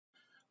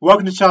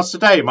Welcome to Charts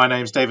Today. My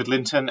name's David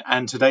Linton,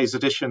 and today's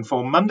edition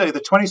for Monday, the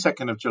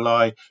 22nd of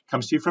July,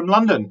 comes to you from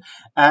London.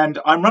 And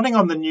I'm running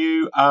on the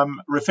new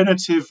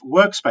Refinitiv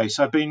workspace.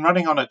 I've been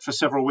running on it for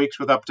several weeks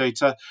with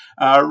Updata.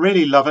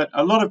 Really love it.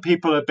 A lot of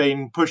people have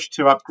been pushed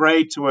to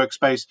upgrade to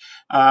workspace,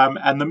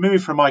 and the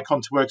move from Icon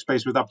to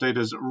workspace with Updata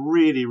is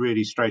really,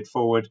 really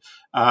straightforward.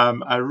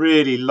 I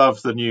really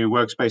love the new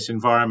workspace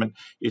environment.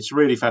 It's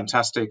really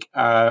fantastic.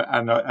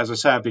 And as I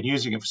say, I've been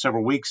using it for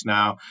several weeks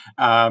now,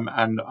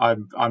 and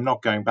I'm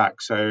not going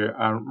back. So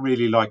I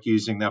really like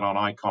using that on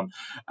Icon,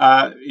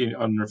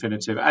 on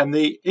Refinitiv. And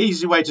the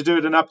easy way to do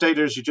it in Updata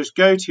is you just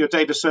go to your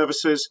data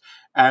services,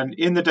 and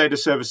in the data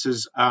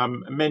services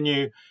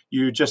menu,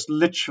 you just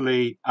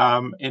literally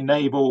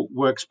enable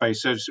workspace.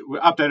 So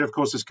Updata, of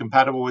course, is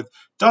compatible with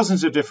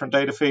dozens of different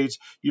data feeds.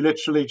 You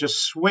literally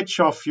just switch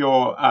off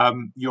your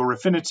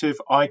Refinitiv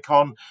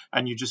icon,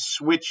 and you just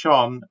switch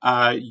on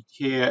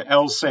here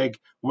LSEG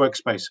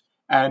workspace.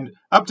 And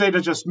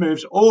Updata just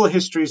moves all the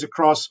histories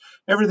across.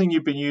 Everything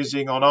you've been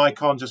using on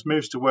Icon just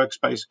moves to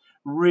Workspace.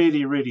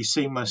 Really, really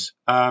seamless.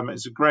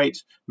 It's a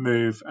great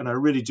move, and I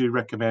really do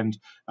recommend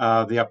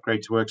the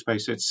upgrade to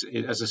Workspace.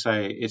 As I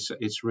say,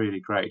 it's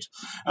really great.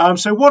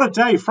 So what a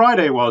day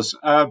Friday was.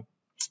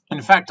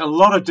 In fact, a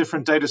lot of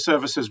different data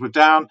services were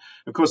down.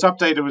 Of course,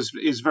 Updata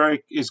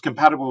is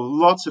compatible with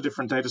lots of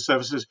different data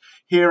services.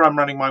 Here I'm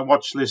running my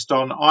watch list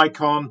on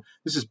Icon.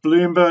 This is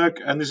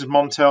Bloomberg and this is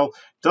Montel.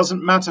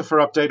 Doesn't matter for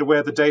Updata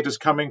where the data is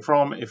coming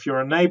from if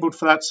you're enabled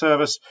for that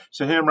service.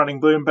 So here I'm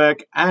running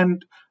Bloomberg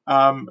and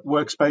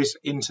Workspace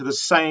into the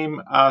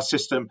same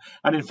system.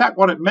 And in fact,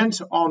 what it meant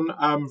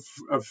on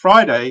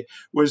Friday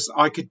was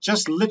I could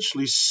just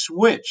literally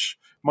switch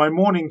my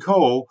morning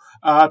call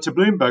to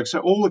Bloomberg. So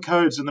all the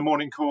codes in the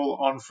morning call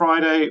on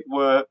Friday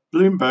were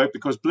Bloomberg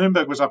because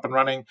Bloomberg was up and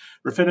running.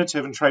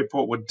 Refinitiv and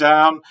Tradeport were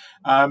down.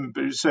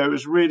 So it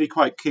was really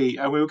quite key.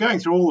 And we were going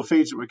through all the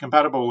feeds that we're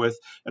compatible with,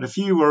 and a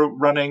few were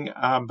running,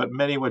 but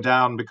many were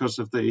down because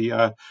of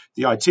the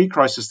IT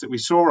crisis that we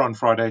saw on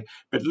Friday.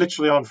 But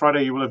literally on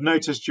Friday, you will have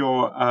noticed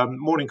your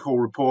morning call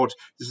report.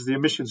 This is the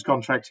emissions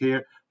contract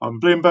here on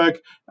Bloomberg,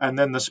 and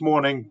then this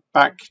morning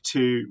back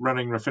to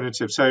running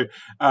Refinitiv. So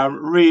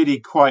really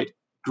quite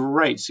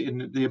great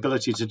in the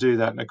ability to do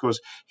that. And of course,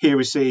 here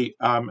we see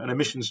an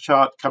emissions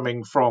chart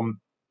coming from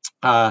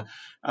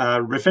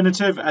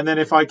Refinitiv, and then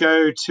if I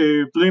go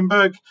to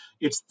Bloomberg,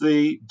 it's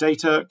the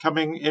data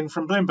coming in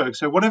from Bloomberg.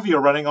 So whatever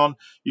you're running on,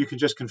 you can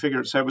just configure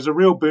it. So it was a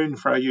real boon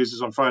for our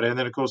users on Friday. And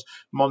then of course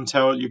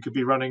Montel, you could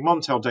be running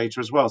Montel data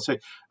as well. So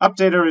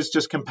Updata is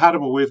just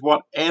compatible with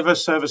whatever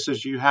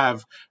services you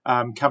have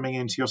coming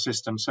into your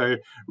system. So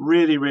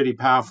really, really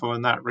powerful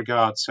in that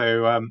regard.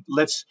 So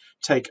let's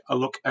take a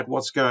look at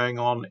what's going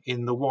on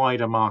in the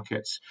wider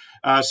markets.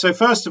 So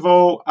first of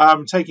all,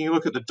 taking a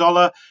look at the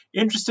dollar.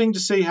 Interesting to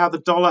see how the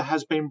dollar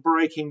has been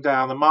breaking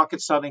down. The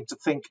market's starting to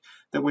think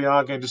that we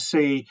are going to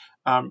see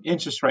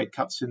interest rate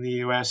cuts in the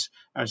US.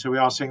 And so we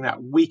are seeing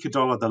that weaker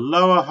dollar, the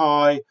lower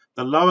high,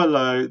 the lower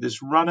low.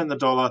 This run in the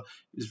dollar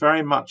is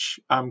very much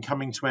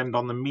coming to end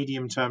on the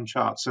medium-term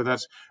chart. So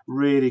that's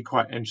really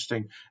quite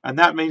interesting. And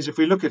that means if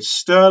we look at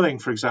sterling,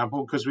 for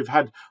example, because we've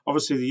had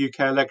obviously the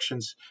UK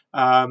elections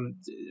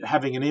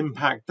having an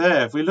impact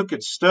there. If we look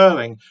at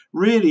sterling,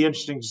 really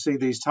interesting to see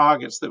these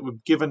targets that were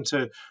given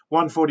to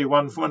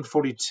 141,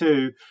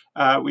 142.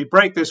 We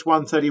break this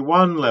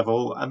 131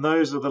 level, and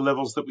those are the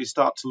levels that we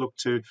start to look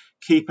to.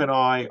 Keep an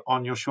eye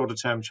on your shorter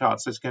term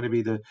charts. That's going to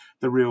be the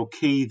real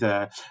key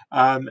there.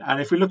 And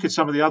if we look at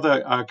some of the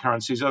other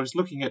currencies, I was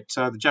looking at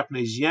the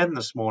Japanese yen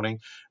this morning,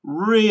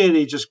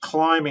 really just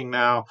climbing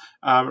now,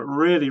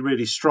 really,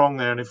 really strong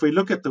there. And if we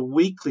look at the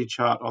weekly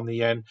chart on the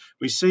yen,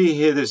 we see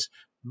here this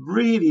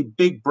really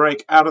big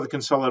break out of the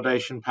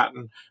consolidation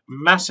pattern,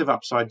 massive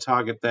upside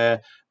target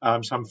there,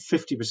 some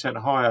 50%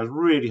 higher.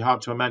 Really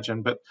hard to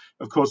imagine, but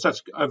of course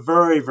that's a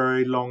very,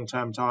 very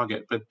long-term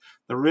target. But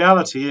the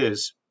reality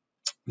is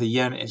the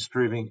yen is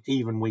proving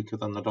even weaker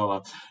than the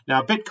dollar.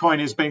 Now, Bitcoin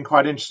has been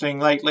quite interesting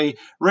lately,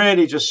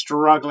 really just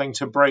struggling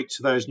to break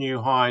to those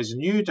new highs,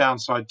 new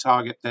downside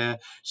target there.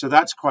 So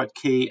that's quite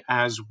key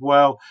as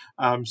well.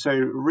 So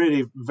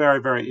really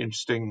very, very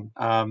interesting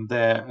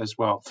there as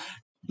well.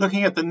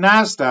 Looking at the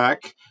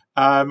Nasdaq,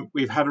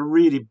 we've had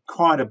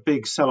quite a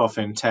big sell-off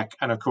in tech,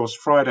 and of course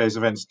Friday's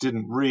events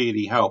didn't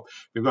really help.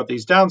 We've got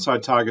these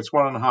downside targets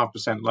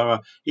 1.5%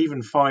 lower,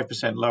 even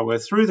 5% lower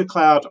through the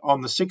cloud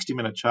on the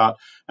 60-minute chart,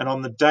 and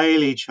on the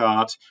daily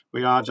chart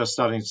we are just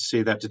starting to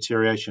see that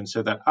deterioration.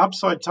 So that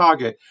upside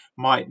target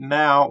might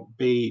now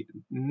be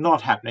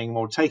not happening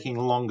or taking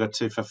longer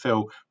to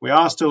fulfill. We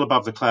are still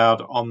above the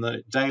cloud on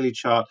the daily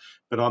chart,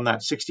 but on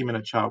that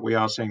 60-minute chart we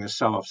are seeing a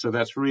sell-off. So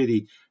that's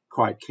really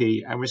quite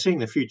key. And we're seeing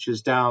the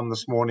futures down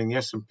this morning, the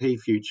S&P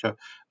future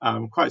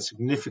quite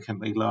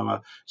significantly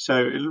lower. So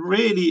it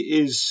really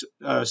is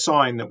a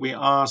sign that we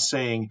are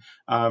seeing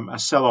a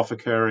sell-off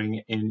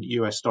occurring in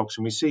US stocks.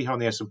 And we see how on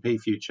the S&P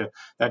future,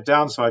 that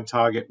downside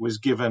target was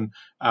given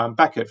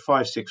back at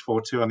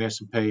 5642 on the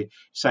S&P,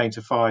 saying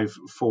to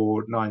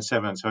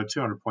 5497, so a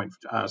 200-point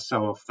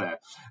sell-off there.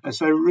 And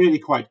so really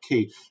quite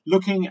key.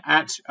 Looking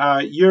at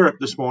Europe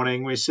this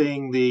morning, we're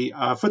seeing the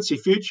FTSE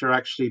future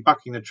actually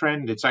bucking the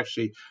trend. It's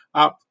actually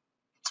up.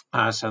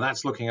 So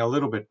that's looking a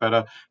little bit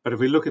better. But if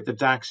we look at the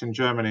DAX in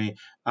Germany,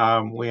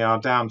 we are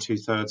down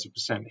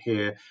 0.2%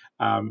 here.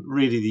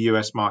 Really, the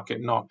US market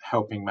not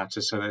helping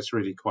matters, so that's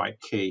really quite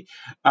key.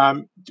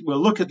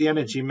 We'll look at the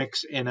energy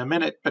mix in a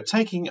minute, but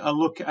taking a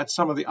look at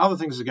some of the other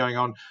things that are going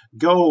on.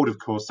 Gold, of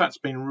course, that's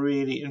been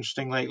really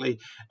interesting lately,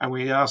 and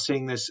we are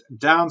seeing this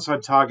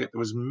downside target that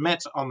was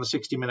met on the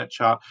 60-minute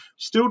chart.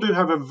 Still do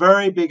have a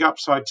very big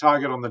upside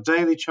target on the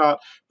daily chart,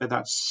 but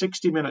that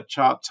 60-minute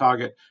chart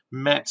target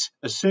met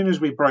as soon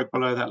as we broke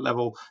below that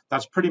level.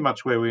 That's pretty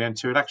much where we went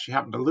to. It actually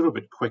happened a little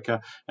bit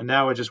quicker, and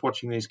now we're just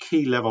watching these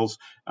key levels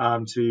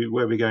to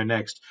where we go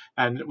next.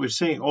 And we're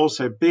seeing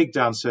also big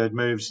downside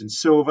moves in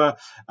silver.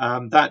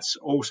 That's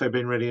also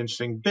been really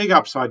interesting. Big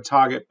upside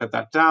target, but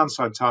that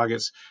downside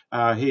target's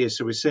here.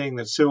 So we're seeing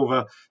that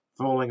silver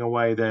falling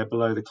away there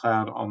below the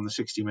cloud on the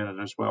 60-minute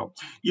as well.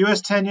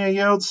 US 10-year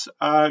yields,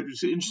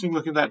 it's interesting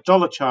looking at that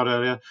dollar chart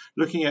earlier.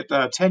 Looking at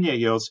 10-year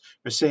yields,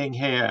 we're seeing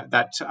here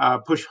that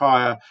push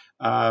higher,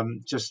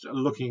 just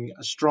looking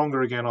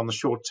stronger again on the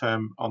short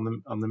term. On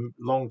the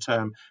long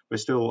term, we're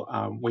still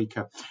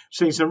weaker.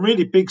 Seeing some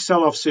really big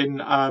sell-offs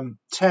in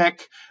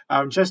tech.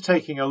 Just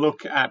taking a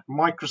look at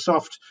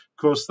Microsoft. Of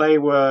course, they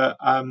were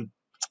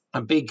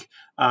a big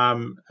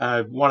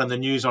one in the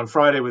news on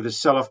Friday with a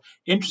sell-off.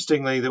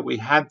 Interestingly, that we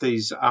had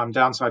these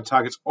downside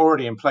targets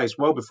already in place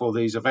well before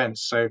these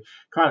events. So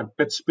kind of a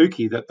bit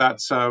spooky that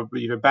that's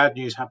bad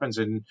news happens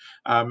in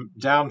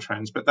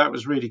downtrends, but that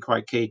was really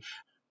quite key.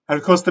 And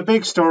of course, the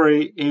big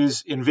story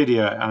is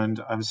Nvidia,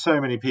 and so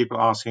many people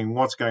asking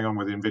what's going on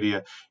with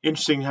Nvidia.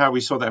 Interesting how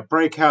we saw that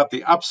breakout,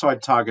 the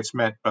upside targets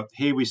met, but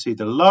here we see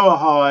the lower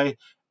high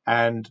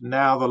and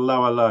now the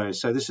lower low.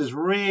 So this is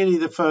really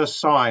the first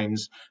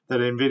signs that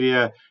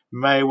Nvidia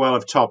may well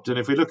have topped. And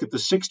if we look at the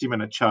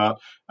 60-minute chart,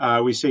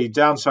 we see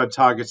downside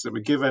targets that were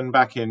given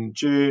back in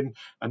June,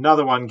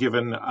 another one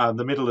given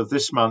the middle of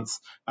this month.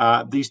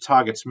 These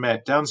targets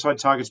met. Downside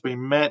targets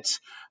being met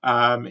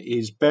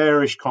is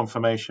bearish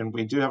confirmation.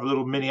 We do have a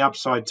little mini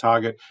upside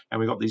target, and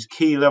we've got these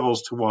key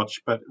levels to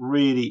watch, but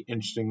really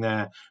interesting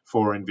there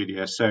for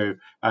Nvidia. So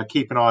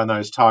keep an eye on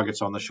those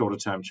targets on the shorter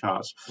term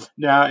charts.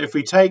 Now, if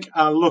we take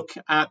a look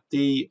at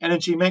the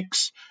energy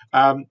mix,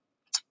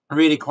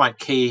 really quite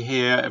key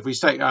here. If we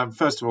say,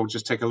 first of all,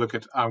 just take a look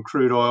at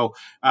crude oil.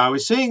 We're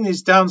seeing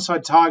these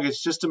downside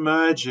targets just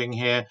emerging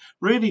here.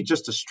 Really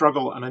just a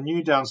struggle and a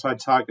new downside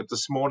target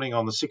this morning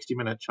on the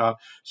 60-minute chart.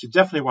 So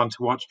definitely one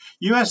to watch.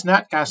 US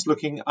NatGas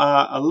looking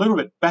a little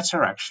bit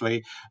better,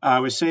 actually.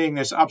 We're seeing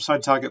this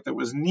upside target that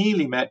was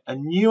nearly met, a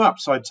new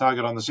upside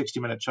target on the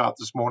 60-minute chart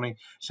this morning.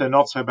 So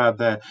not so bad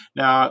there.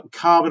 Now,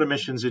 carbon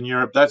emissions in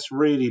Europe, that's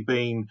really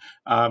been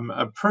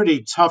a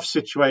pretty tough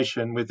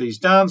situation with these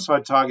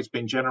downside targets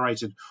being generated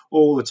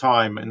all the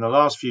time. In the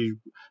last few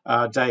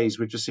days,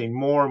 we've just seen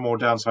more and more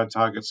downside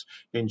targets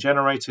being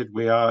generated.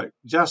 We are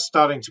just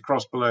starting to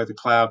cross below the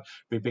cloud.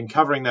 We've been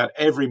covering that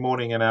every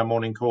morning in our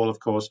morning call, of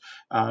course.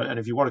 And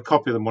if you want a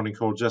copy of the morning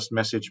call, just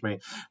message me.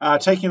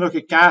 Taking a look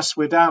at gas,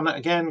 we're down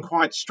again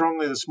quite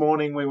strongly this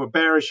morning. We were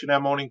bearish in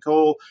our morning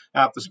call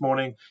out this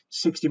morning.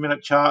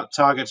 60-minute chart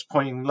targets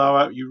pointing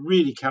lower. You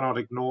really cannot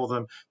ignore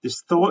them.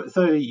 This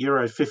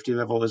 €30.50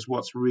 level is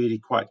what's really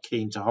quite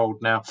keen to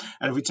hold now.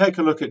 And if we take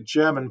a look at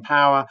German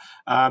power,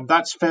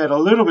 that's fared a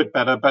little bit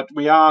better, but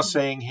we are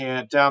seeing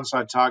here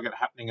downside target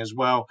happening as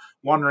well,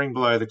 wandering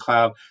below the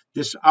cloud.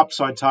 This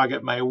upside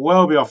target may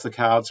well be off the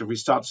cards if we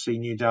start to see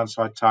new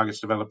downside targets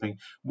developing.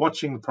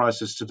 Watching the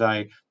prices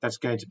today, that's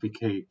going to be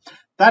key.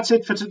 That's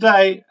it for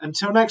today.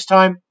 Until next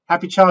time,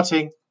 happy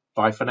charting.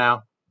 Bye for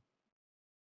now.